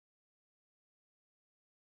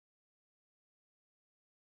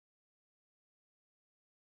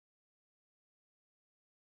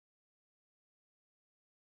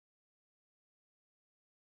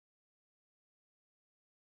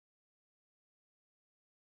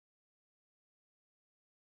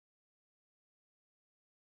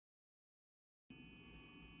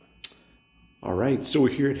All right, so we're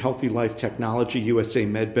here at Healthy Life Technology USA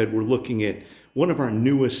MedBed. We're looking at one of our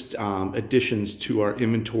newest additions to our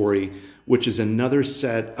inventory, which is another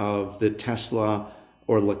set of the Tesla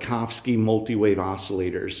or Lakhovsky Multi-Wave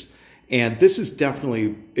Oscillators. And this is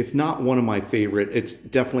definitely, if not one of my favorite, it's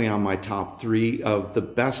definitely on my top 3 of the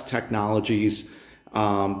best technologies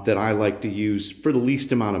that I like to use for the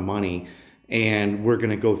least amount of money. And we're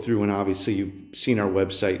going to go through, and obviously you've seen our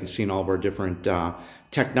website and seen all of our different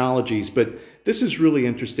technologies, but this is really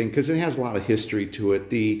interesting because it has a lot of history to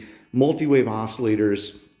it. The multi-wave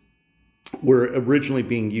oscillators were originally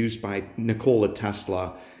being used by Nikola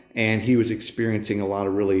Tesla, and he was experiencing a lot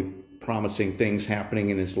of really promising things happening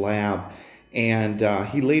in his lab. And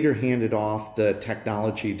he later handed off the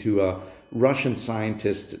technology to a Russian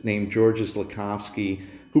scientist named Georges Lakhovsky,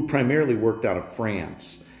 who primarily worked out of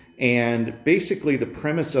France. And basically the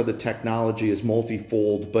premise of the technology is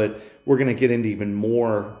multifold, but we're going to get into even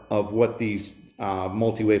more of what these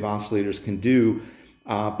multi-wave oscillators can do.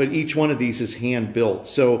 But each one of these is hand-built.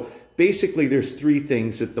 So basically there's 3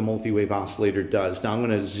 things that the multi-wave oscillator does. Now I'm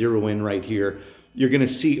going to zero in right here. You're going to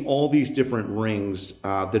see all these different rings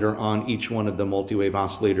that are on each one of the multi-wave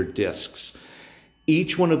oscillator discs.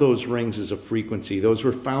 Each one of those rings is a frequency. Those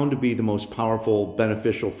were found to be the most powerful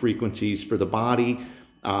beneficial frequencies for the body.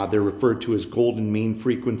 They're referred to as golden mean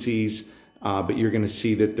frequencies, but you're going to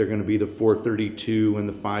see that they're going to be the 432 and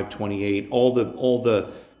the 528. All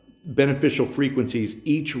the beneficial frequencies,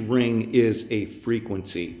 each ring is a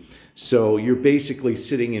frequency. So you're basically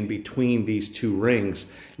sitting in between these 2 rings.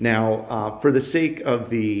 Now, for the sake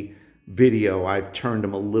of the video, I've turned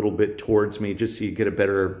them a little bit towards me just so you get a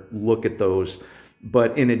better look at those.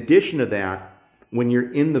 But in addition to that, when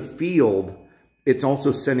you're in the field, it's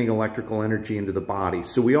also sending electrical energy into the body.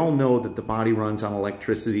 So we all know that the body runs on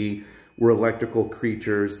electricity. We're electrical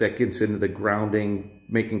creatures. That gets into the grounding,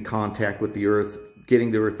 making contact with the earth,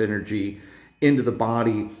 getting the earth energy into the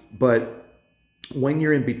body. But when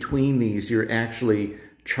you're in between these, you're actually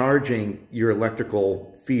charging your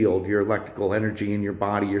electrical field, your electrical energy in your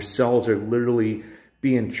body. Your cells are literally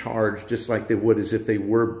being charged just like they would as if they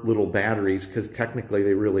were little batteries, because technically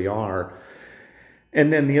they really are.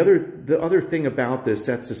 And then the other thing about this,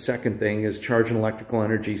 that's the second thing, is charging electrical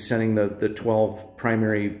energy, sending the 12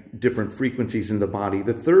 primary different frequencies in the body.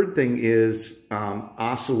 The third thing is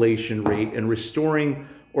oscillation rate and restoring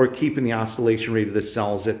or keeping the oscillation rate of the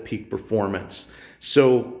cells at peak performance.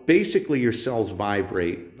 So basically your cells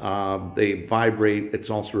vibrate. They vibrate, it's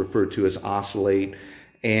also referred to as oscillate,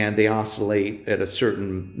 and they oscillate at a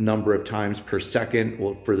certain number of times per second.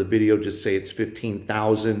 Well, for the video, just say it's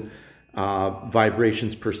 15,000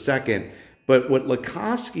 vibrations per second. But what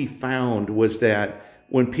Lakhovsky found was that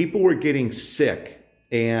when people were getting sick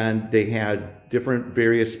and they had different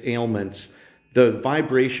various ailments, the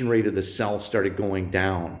vibration rate of the cell started going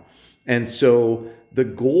down. And so the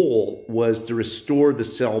goal was to restore the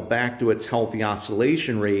cell back to its healthy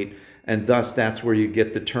oscillation rate, and thus that's where you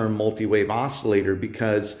get the term multi-wave oscillator,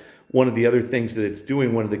 because one of the other things that it's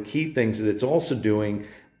doing, one of the key things that it's also doing,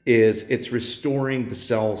 is it's restoring the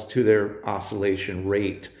cells to their oscillation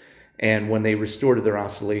rate. And when they restore to their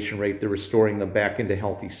oscillation rate, they're restoring them back into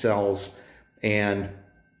healthy cells. And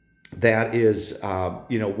that is,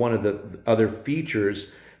 one of the other features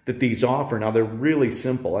that these offer. Now, they're really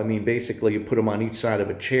simple. I mean, basically, you put them on each side of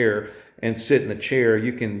a chair and sit in the chair.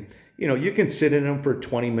 You can sit in them for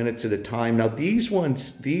 20 minutes at a time. Now, these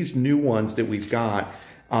new ones that we've got,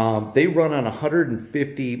 they run on a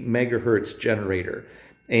 150 megahertz generator.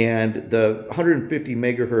 And the 150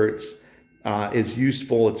 megahertz is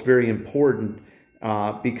useful. It's very important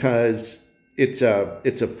because it's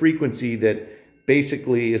a frequency that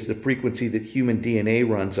basically is the frequency that human DNA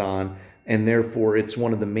runs on, and therefore it's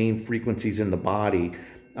one of the main frequencies in the body.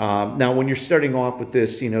 Now, when you're starting off with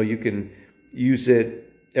this, you can use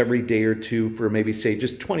it every day or two for maybe, say,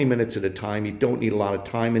 just 20 minutes at a time. You don't need a lot of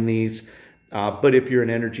time in these. But if you're an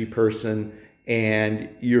energy person and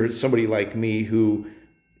you're somebody like me who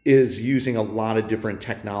is using a lot of different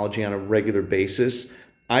technology on a regular basis,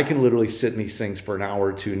 I can literally sit in these things for an hour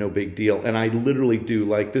or two, no big deal. And I literally do.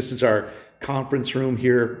 Like, this is our conference room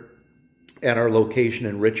here at our location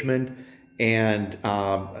in Richmond, and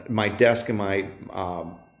my desk and my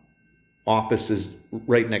office is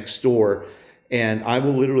right next door. And I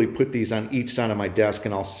will literally put these on each side of my desk,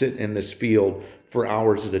 and I'll sit in this field for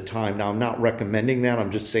hours at a time. Now, I'm not recommending that.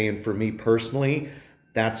 I'm just saying, for me personally,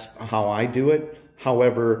 that's how I do it.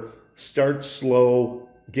 However, start slow,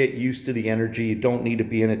 get used to the energy. You don't need to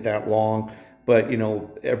be in it that long. But,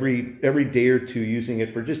 every day or two, using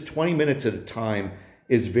it for just 20 minutes at a time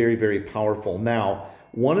is very, very powerful. Now,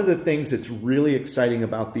 one of the things that's really exciting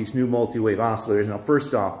about these new multi-wave oscillators, now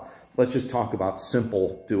first off, let's just talk about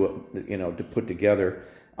simple to put together.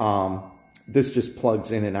 This just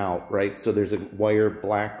plugs in and out, right? So there's a wire,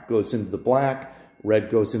 black goes into the black, red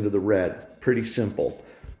goes into the red. Pretty simple.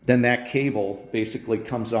 Then that cable basically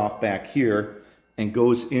comes off back here and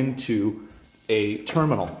goes into a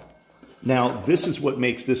terminal. Now, this is what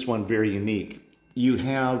makes this one very unique. You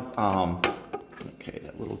have, okay,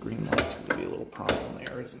 that little green light's going to be a little problem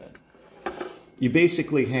there, isn't it? You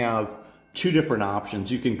basically have two different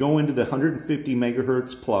options. You can go into the 150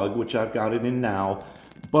 megahertz plug, which I've got it in now,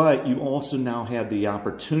 but you also now have the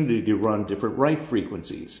opportunity to run different Rife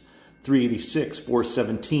frequencies. 386,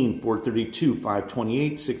 417, 432,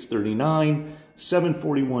 528, 639,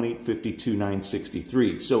 741, 852,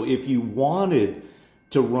 963. So if you wanted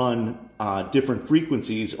to run different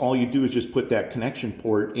frequencies, all you do is just put that connection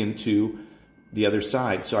port into the other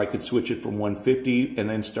side. So I could switch it from 150 and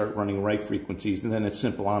then start running Rife frequencies, and then a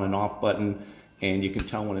simple on and off button, and you can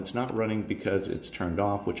tell when it's not running because it's turned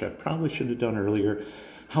off, which I probably should have done earlier.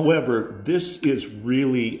 However, this is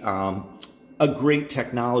really a great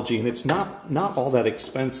technology, and it's not all that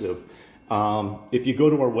expensive. If you go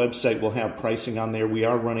to our website, we'll have pricing on there. We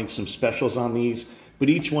are running some specials on these, but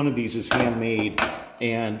each one of these is handmade,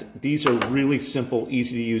 and these are really simple,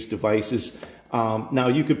 easy to use devices. Now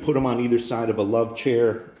you could put them on either side of a love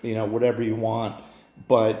chair, whatever you want,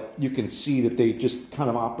 but you can see that they just kind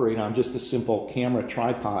of operate on just a simple camera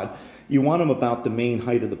tripod. You want them about the main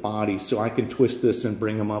height of the body, so I can twist this and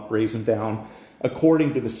bring them up, raise them down,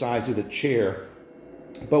 according to the size of the chair.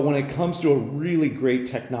 But when it comes to a really great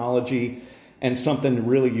technology and something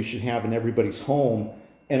really you should have in everybody's home,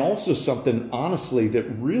 and also something, honestly, that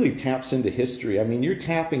really taps into history. I mean, you're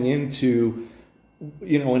tapping into,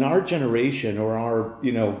 in our generation or our,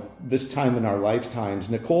 this time in our lifetimes,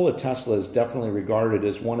 Nikola Tesla is definitely regarded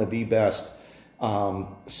as one of the best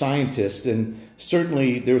scientists. And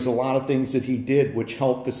certainly there's a lot of things that he did which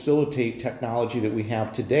helped facilitate technology that we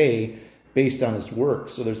have today based on his work.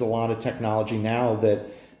 So there's a lot of technology now that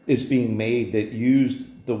is being made that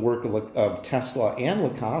used the work of Tesla and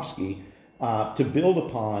Lakhovsky to build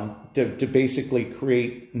upon, to basically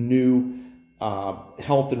create new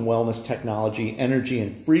health and wellness technology, energy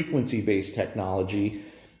and frequency-based technology.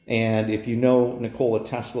 And if you know Nikola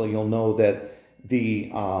Tesla, you'll know that the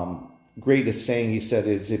greatest saying he said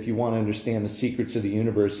is, if you want to understand the secrets of the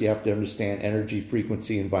universe, you have to understand energy,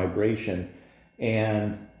 frequency, and vibration.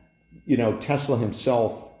 And Tesla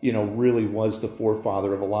himself, really was the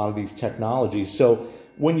forefather of a lot of these technologies. So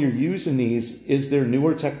when you're using these, is there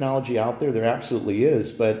newer technology out there? There absolutely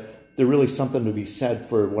is, but there's really something to be said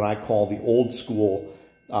for what I call the old school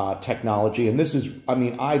technology. And this is,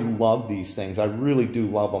 I love these things. I really do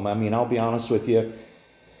love them. I'll be honest with you.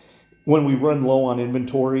 When we run low on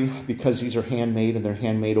inventory, because these are handmade and they're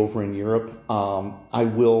handmade over in Europe, I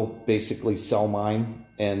will basically sell mine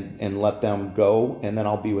and let them go, and then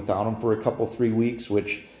I'll be without them for a couple, 3 weeks,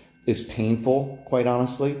 which is painful, quite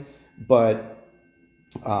honestly. But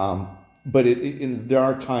there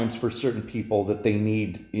are times for certain people that they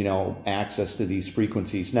need, access to these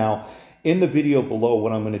frequencies. Now, in the video below,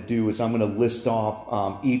 what I'm going to do is I'm going to list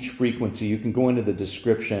off each frequency. You can go into the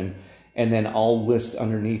description, and then I'll list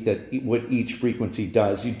underneath it what each frequency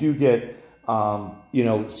does. You do get, some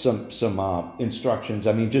instructions.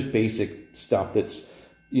 Just basic stuff that's,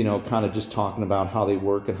 kind of just talking about how they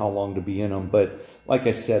work and how long to be in them. But like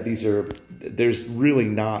I said, there's really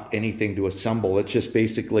not anything to assemble. It's just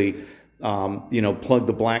basically, plug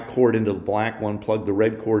the black cord into the black one, plug the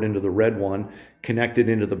red cord into the red one, connect it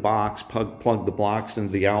into the box, plug the blocks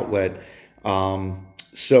into the outlet.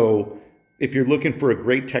 So if you're looking for a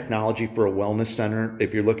great technology for a wellness center,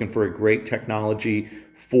 if you're looking for a great technology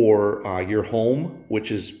for your home, which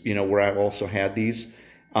is, where I've also had these,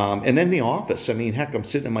 and then the office. Heck, I'm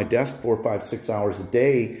sitting at my desk 4, 5, 6 hours a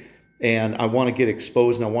day, and I want to get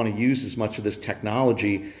exposed and I want to use as much of this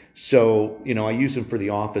technology. So, I use them for the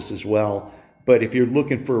office as well. But if you're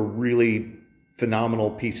looking for a really phenomenal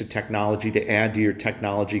piece of technology to add to your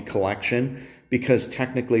technology collection, because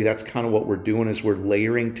technically that's kind of what we're doing, is we're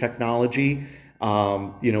layering technology.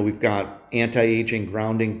 We've got anti-aging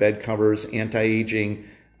grounding bed covers, anti-aging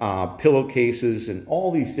pillowcases, and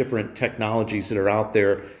all these different technologies that are out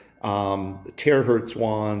there, terahertz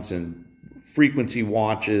wands and frequency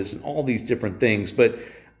watches and all these different things. But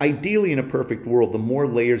ideally, in a perfect world, the more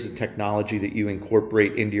layers of technology that you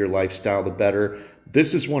incorporate into your lifestyle, the better.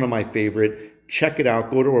 This is one of my favorite. Check it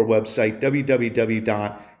out. Go to our website,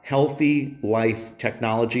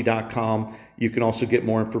 www.healthylifetechnology.com. You can also get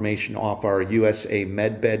more information off our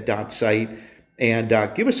usamedbed.site. And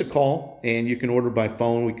give us a call, and you can order by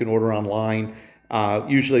phone. We can order online.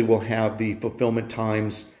 Usually we'll have the fulfillment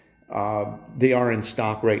times. They are in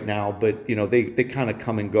stock right now, but they kind of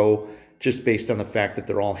come and go just based on the fact that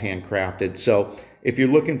they're all handcrafted. So if you're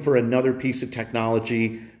looking for another piece of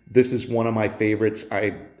technology, this is one of my favorites.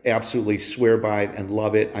 I absolutely swear by it and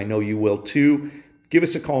love it. I know you will too. Give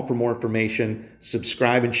us a call for more information.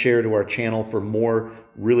 Subscribe and share to our channel for more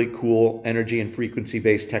really cool energy and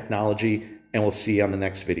frequency-based technology, and we'll see you on the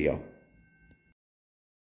next video.